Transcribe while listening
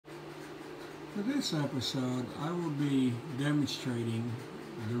For this episode, I will be demonstrating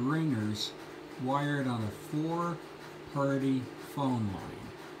the ringers wired on a 4-party phone line.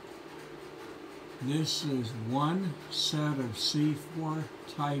 This is one set of C4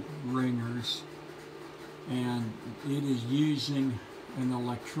 type ringers, and it is using an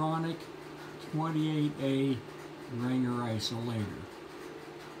electronic 28A ringer isolator.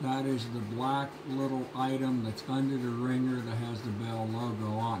 That is the black little item that's under the ringer that has the Bell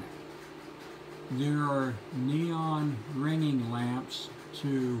logo on it. There are neon ringing lamps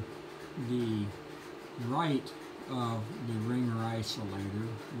to the right of the ringer isolator,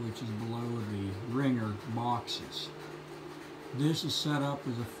 which is below the ringer boxes. This is set up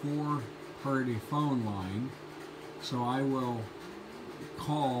as a 4-party phone line, so I will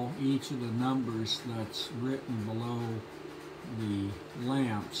call each of the numbers that's written below the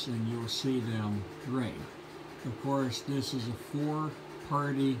lamps and you'll see them ring. Of course, this is a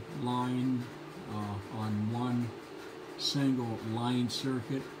 4-party line on one single line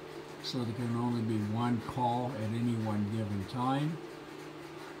circuit, so there can only be one call at any one given time.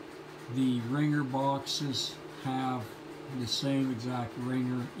 The ringer boxes have the same exact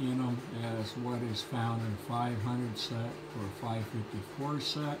ringer in them as what is found in a 500 set or a 554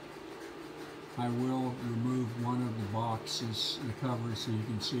 set. I will remove one of the boxes, the cover, so you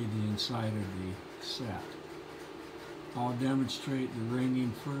can see the inside of the set. I'll demonstrate the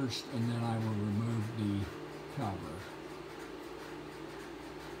ringing first, and then I will remove the cover.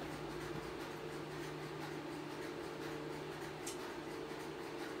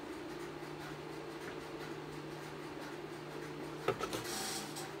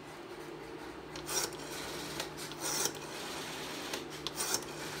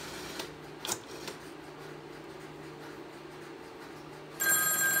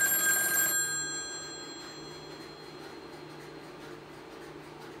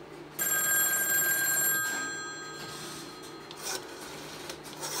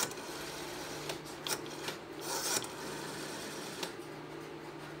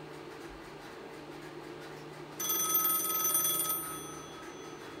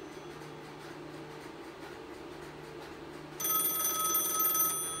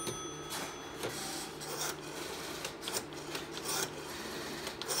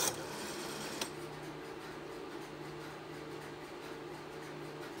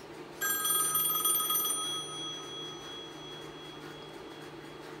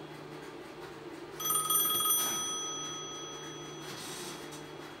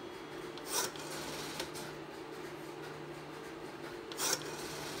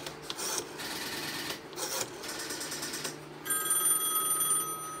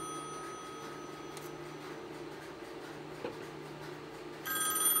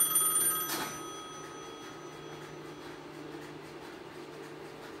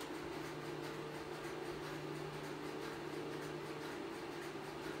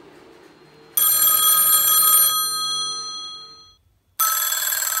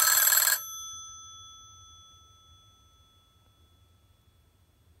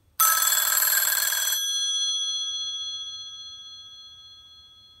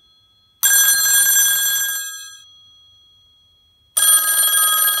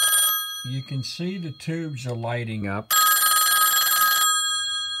 You can see the tubes are lighting up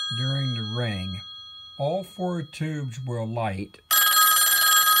during the ring. All 4 tubes will light.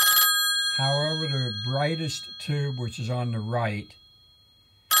 However, the brightest tube, which is on the right,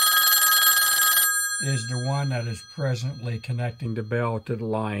 is the one that is presently connecting the bell to the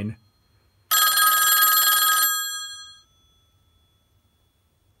line.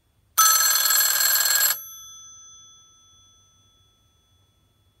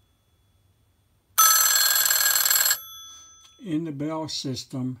 In the bell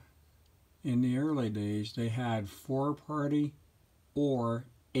system, in the early days, they had 4-party or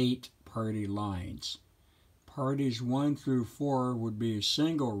 8-party lines. Parties 1 through 4 would be a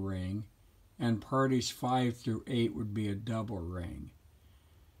single ring, and parties 5 through 8 would be a double ring.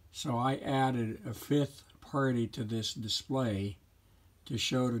 So I added a 5th party to this display to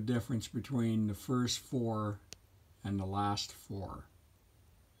show the difference between the first 4 and the last 4.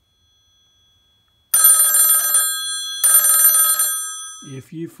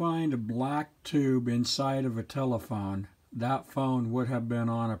 If you find a black tube inside of a telephone, that phone would have been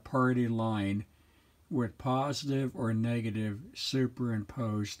on a party line with positive or negative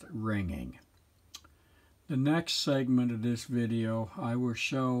superimposed ringing. The next segment of this video, I will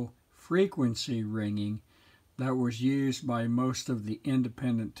show frequency ringing that was used by most of the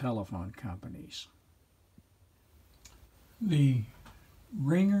independent telephone companies. The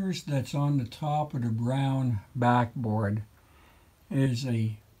ringers that's on the top of the brown backboard is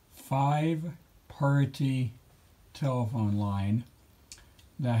a 5-party telephone line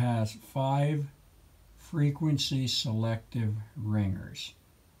that has 5 frequency selective ringers.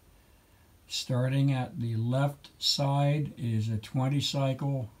 Starting at the left side is a 20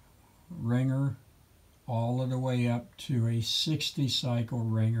 cycle ringer all the way up to a 60 cycle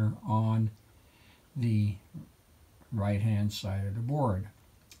ringer on the right hand side of the board.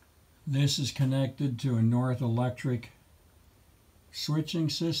 This is connected to a North Electric switching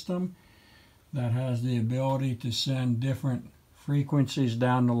system that has the ability to send different frequencies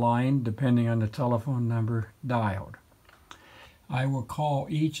down the line depending on the telephone number dialed. I will call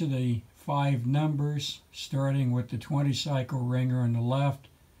each of the 5 numbers, starting with the 20 cycle ringer on the left,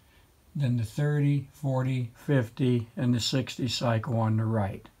 then the 30, 40, 50, and the 60 cycle on the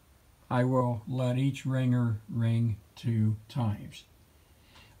right. I will let each ringer ring 2 times.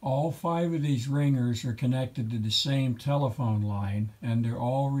 All 5 of these ringers are connected to the same telephone line, and they're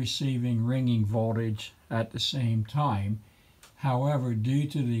all receiving ringing voltage at the same time. However, due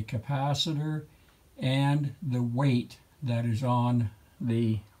to the capacitor and the weight that is on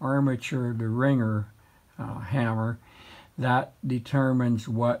the armature, the ringer hammer, that determines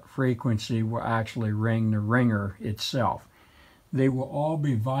what frequency will actually ring the ringer itself. They will all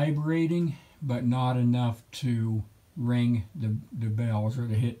be vibrating, but not enough to ring the bells or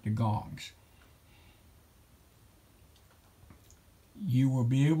to hit the gongs. You will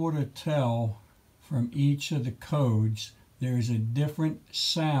be able to tell from each of the codes there's a different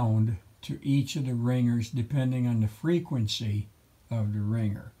sound to each of the ringers depending on the frequency of the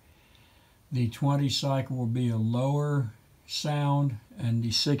ringer. The 20 cycle will be a lower sound, and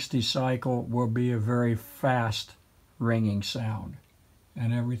the 60 cycle will be a very fast ringing sound.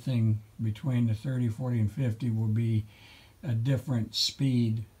 And everything between the 30, 40, and 50 will be a different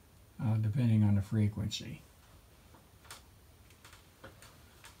speed depending on the frequency.